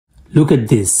Look at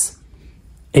this,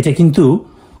 এটা কিন্তু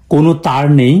কোনো তার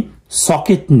নেই,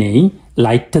 সকেট নেই,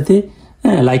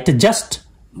 লাইটটা জাস্ট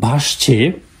ভাসছে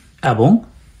এবং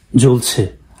জ্বলছে।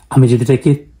 আমি যদি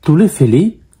এটাকে তুলে ফেলি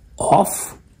অফ,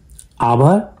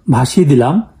 আবার ভাসিয়ে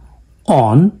দিলাম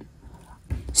on.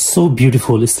 So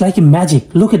beautiful, it's like a magic.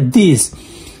 Look at this,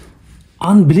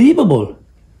 unbelievable,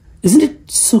 isn't it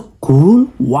so cool?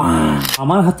 Wow!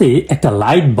 আমার হাতে একটা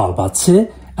লাইট বাল্ব আছে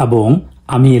এবং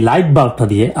আমি এই লাইট বাল্বটা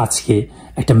দিয়ে আজকে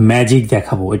একটা ম্যাজিক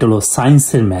দেখাবো। এটা হলো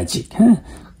সায়েন্সের ম্যাজিক। হ্যাঁ,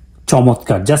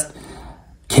 চমৎকার, জাস্ট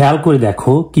খেয়াল করে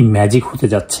দেখো কি ম্যাজিক হতে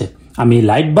যাচ্ছে। আমি এই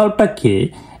লাইট বাল্বটাকে,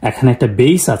 এখানে একটা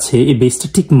বেস আছে, এই বেসটা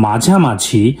ঠিক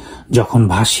মাঝামাঝি যখন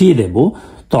ভাসিয়ে দেব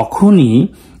তখনই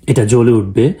এটা জ্বলে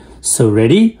উঠবে। So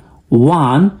ready?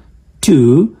 1,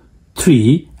 2, 3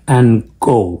 and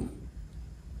go.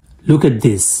 Look at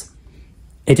this.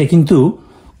 এটা কিন্তু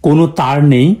কোনো তার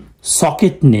নেই,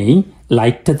 সকেট নেই,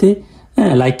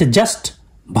 লাইটটা জাস্ট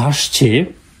ভাসছে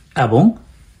এবং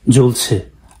জ্বলছে।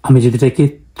 আমি যদি এটাকে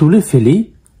তুলে ফেলি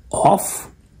অফ,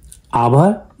 আবার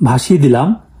ভাসিয়ে দিলাম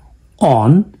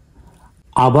অন,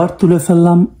 আবার তুলে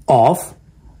ফেললাম অফ,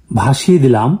 ভাসিয়ে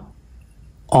দিলাম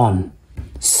on.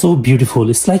 So beautiful,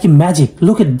 it's like a magic.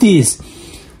 Look at this,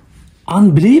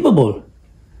 unbelievable,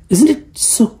 isn't it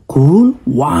so cool?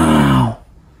 Wow,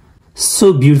 so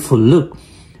beautiful. Look,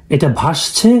 এটা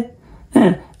ভাসছে,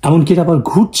 হ্যাঁ, এমনকি এটা আবার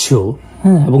ঘুরছেও,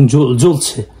 হ্যাঁ, এবং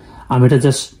জ্বলছে। আমি এটা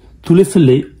জাস্ট তুলে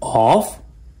ফেললে অফ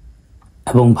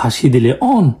এবং ভাসিয়ে দিলে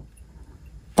অন।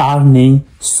 তার নেই,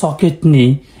 সকেট নেই,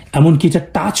 এমনকি এটা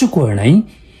টাচও করে নাই,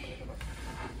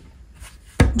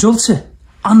 জ্বলছে।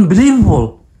 আনবিলিভেবল।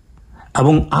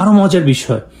 এবং আরো মজার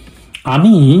বিষয়,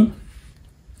 আমি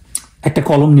একটা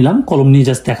কলম নিলাম, কলম নিয়ে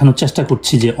জাস্ট দেখানোর চেষ্টা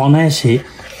করছি যে অনায়াসে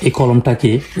এই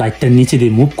কলমটাকে লাইটটার নিচে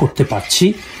দিয়ে মুভ করতে পারছি।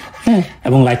 হ্যাঁ,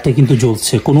 এবং লাইটটা কিন্তু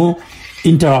জ্বলছে, কোনো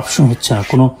ইন্টারাপশন হচ্ছে না,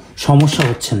 কোনো সমস্যা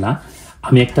হচ্ছে না।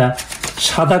 আমি একটা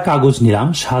সাদা কাগজ নিলাম,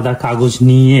 সাদা কাগজ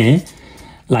নিয়ে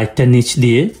লাইটটার নিচ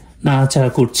দিয়ে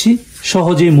নাড়াচাড়া করছি,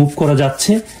 সহজেই মুভ করা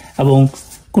যাচ্ছে এবং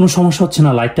কোনো সমস্যা হচ্ছে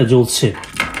না, লাইটটা জ্বলছে।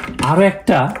 আরো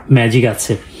একটা ম্যাজিক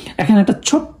আছে, এখানে একটা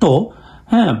ছোট্ট,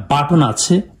 হ্যাঁ, বাটন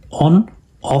আছে, অন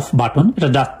অফ বাটন। এটা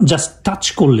জাস্ট টাচ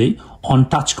করলেই অন,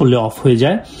 টাচ করলে অফ হয়ে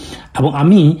যায়। এবং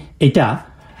আমি এটা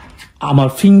আমার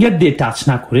ফিঙ্গার দিয়ে টাচ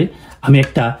না করে আমি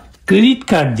একটা ক্রেডিট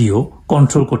কার্ড দিয়েও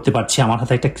কন্ট্রোল করতে পারছি। আমার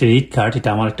হাতে একটা ক্রেডিট কার্ড, এটা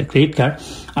আমার একটা ক্রেডিট কার্ড।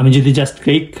 আমি যদি জাস্ট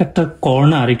ক্রেডিট কার্ডটার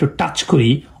কর্নার একটু টাচ করি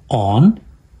অন,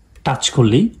 টাচ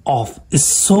করলেই of. It's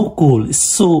so cool, it's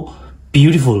so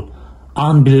beautiful,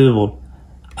 unbelievable.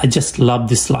 I just love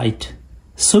this light.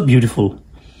 So beautiful.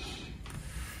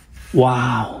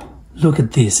 Wow. Look at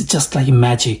this. It's just like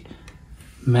magic.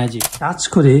 Magic. Touch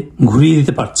করে ঘুরিয়ে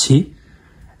দিতে পারছি,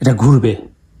 এটা ঘুরবে,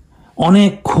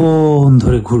 অনেকক্ষণ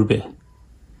ধরে ঘুরবে।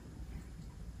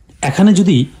 এখানে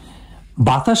যদি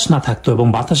বাতাস না থাকতো এবং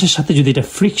বাতাসের সাথে যদি এটা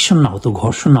ফ্রিকশন না হতো,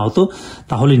 ঘর্ষণ না হতো,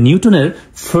 তাহলে নিউটনের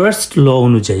ফার্স্ট ল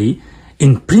অনুযায়ী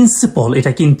ইন প্রিন্সিপল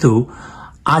এটা কিন্তু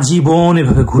আজীবন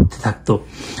এভাবে ঘুরতে থাকতো।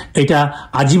 এটা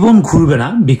আজীবন ঘুরবে না,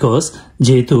 বিকজ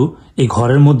যেহেতু এই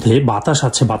ঘরের মধ্যে বাতাস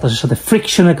আছে, বাতাসের সাথে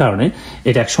ফ্রিকশনের কারণে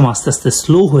এটা একসময় আস্তে আস্তে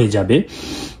স্লো হয়ে যাবে।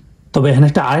 তবে এখানে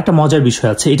আরেকটা মজার বিষয়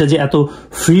আছে, এটা যে এত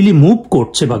ফ্রিলি মুভ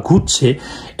করছে বা ঘুরছে,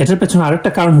 এটার পেছনে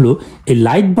আরেকটা কারণ হলো এই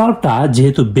লাইট বাল্বটা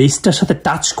যেহেতু বেসটার সাথে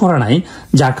টাচ করা নাই,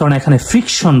 যার কারণে এখানে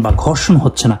ফ্রিকশন বা ঘর্ষণ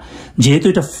হচ্ছে না। যেহেতু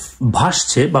এটা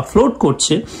ভাসছে বা ফ্লোট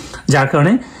করছে, যার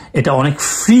কারণে এটা অনেক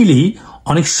ফ্রিলি,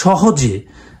 অনেক সহজে,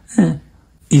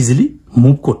 ইজিলি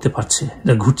মুভ করতে পারছে,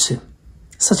 এটা ঘুরছে।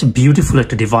 Such a beautiful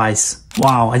একটা device.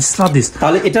 Wow, I just love this.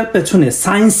 তাহলে এটার পেছনে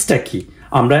সায়েন্সটা কি,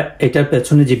 আমরা এটার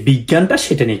পেছনে যে বিজ্ঞানটা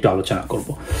সেটা নিয়ে একটু আলোচনা করব।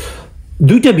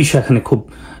 দুইটা বিষয় এখানে খুব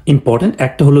ইম্পর্টেন্ট,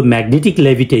 একটা হলো ম্যাগনেটিক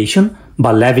লেভিটেশন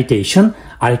বা লেভিটেশন,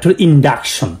 আর একটা হলো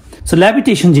ইন্ডাকশন। সো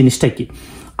লেভিটেশন জিনিসটা কি?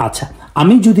 আচ্ছা,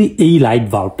 আমি যদি এই লাইট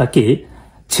বাল্বটাকে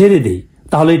ছেড়ে দেই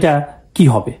তাহলে এটা কি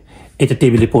হবে? এটা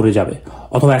টেবিলে পড়ে যাবে,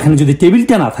 অথবা এখানে যদি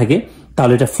টেবিলটা না থাকে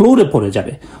তাহলে এটা ফ্লোরে পড়ে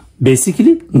যাবে।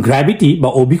 বেসিক্যালি গ্র্যাভিটি বা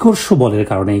অভিকর্ষ বলের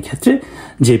কারণে এই ক্ষেত্রে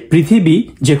যে পৃথিবী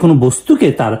যে কোনো বস্তুকে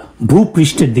তার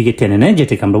ভূপৃষ্ঠের দিকে টেনে নেয়,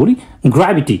 যেটাকে আমরা বলি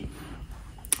গ্র্যাভিটি।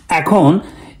 এখন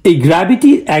এই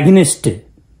গ্র্যাভিটির অ্যাগেনস্টে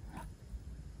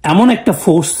এমন একটা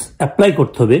ফোর্স অ্যাপ্লাই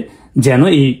করতে হবে যেন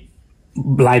এই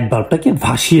লাইট বাল্বটাকে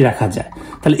ভাসিয়ে রাখা যায়।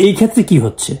 তাহলে এই ক্ষেত্রে কি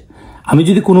হচ্ছে, আমি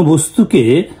যদি কোনো বস্তুকে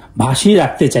ভাসিয়ে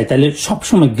রাখতে চাই তাহলে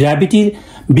সবসময় গ্র্যাভিটির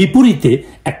বিপরীতে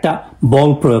একটা বল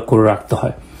প্রয়োগ করে রাখতে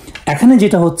হয়। এখানে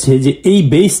যেটা হচ্ছে যে এই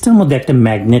বেসটার মধ্যে একটা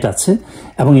ম্যাগনেট আছে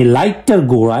এবং এই লাইটটার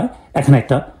গোড়ায় এখানে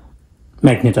একটা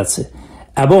ম্যাগনেট আছে,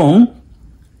 এবং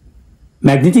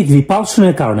ম্যাগনেটিক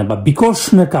রিপালশনের কারণে বা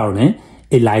বিকর্ষণের কারণে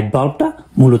এই লাইট বাল্বটা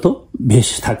মূলত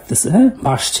ভেসে থাকতেছে, হ্যাঁ,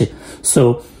 ভাসছে। সো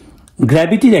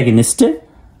গ্র্যাভিটির এগেনস্টে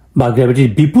বা গ্র্যাভিটির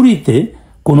বিপরীতে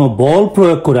কোনো বল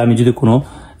প্রয়োগ করে আমি যদি কোনো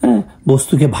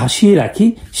বস্তুকে ভাসিয়ে রাখি,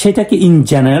 সেটাকে ইন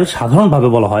জেনারেল সাধারণভাবে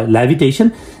বলা হয় লেভিটেশন।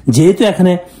 যেহেতু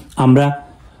এখানে আমরা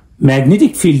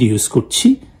ম্যাগনেটিক ফিল্ড ইউজ করছি,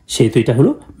 সেহেতু এটা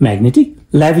হলো ম্যাগনেটিক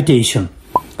লেভিটেশন।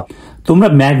 তোমরা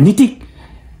ম্যাগনেটিক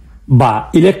বা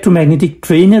ইলেকট্রোম্যাগনেটিক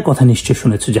ট্রেনের কথা নিশ্চয়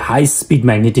শুনেছো, যে high speed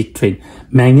magnetic train.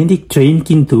 Magnetic train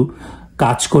কিন্তু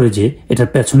কাজ করে যে এটার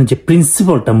পেছনে যে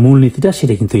প্রিন্সিপালটা, মূলনীতিটা,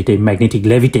 সেটা কিন্তু এটাই ম্যাগনেটিক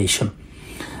লেভিটেশন।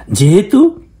 যেহেতু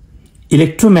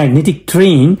ইলেকট্রোম্যাগনেটিক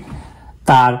ট্রেন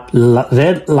তার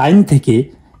রেড লাইন থেকে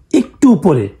একটু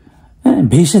উপরে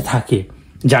ভেসে থাকে,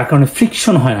 যার কারণে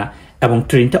ফ্রিকশন হয় না এবং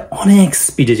ট্রেনটা অনেক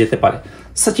স্পিডে যেতে পারে।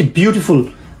 Such a beautiful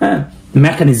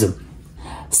mechanism.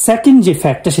 Second যে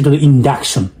ফ্যাক্টটা, সেটা হলো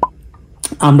ইন্ডাকশন।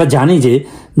 আমরা জানি যে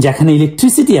যেখানে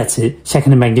ইলেকট্রিসিটি আছে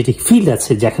সেখানে ম্যাগনেটিক ফিল্ড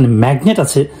আছে, যেখানে ম্যাগনেট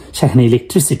আছে সেখানে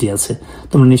ইলেকট্রিসিটি আছে।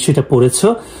 তোমরা নিশ্চয়ই এটা পড়েছো।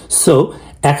 সো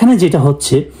এখানে যেটা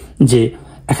হচ্ছে যে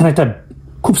এখানে একটা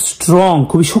খুব স্ট্রং,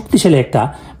 খুবই শক্তিশালী একটা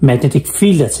ম্যাগনেটিক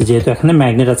ফিল্ড আছে। যেহেতু এখানে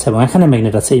ম্যাগনেট আছে এবং এখানে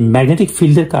ম্যাগনেট আছে, এই ম্যাগনেটিক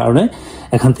ফিল্ডের কারণে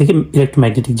এখান থেকে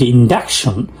ইলেকট্রোম্যাগনেটিক যে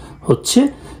ইন্ডাকশন হচ্ছে,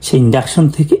 সেই ইন্ডাকশন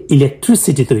থেকে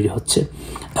ইলেকট্রিসিটি তৈরি হচ্ছে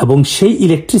এবং সেই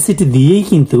ইলেকট্রিসিটি দিয়েই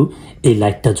কিন্তু এই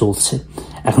লাইটটা জ্বলছে।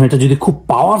 এখন এটা যদি খুব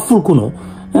পাওয়ারফুল কোনো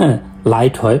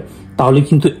লাইট হয়, তাহলে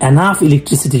কিন্তু এনাফ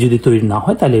ইলেকট্রিসিটি যদি তৈরি না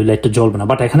হয়, তাহলে ওই লাইটটা জ্বলবে না।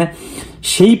 বাট এখানে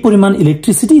সেই পরিমাণ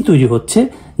ইলেকট্রিসিটি তৈরি হচ্ছে,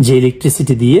 যে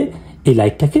ইলেকট্রিসিটি দিয়ে এই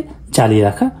লাইটটাকে জ্বালিয়ে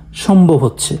রাখা সম্ভব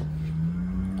হচ্ছে।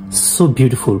 So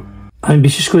beautiful. আমি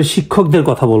বিশেষ করে শিক্ষকদের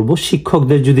কথা বলবো।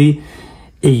 শিক্ষকদের যদি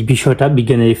এই বিষয়টা,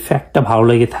 বিজ্ঞানের এই ফ্যাক্টটা ভালো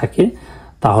লেগে থাকে,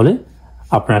 তাহলে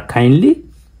আপনারা কাইন্ডলি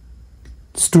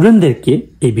স্টুডেন্টদেরকে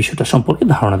এই বিষয়টা সম্পর্কে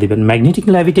ধারণা দিবেন, ম্যাগনেটিক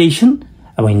লেভিটেশন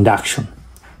এবং induction.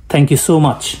 Thank you so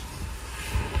much.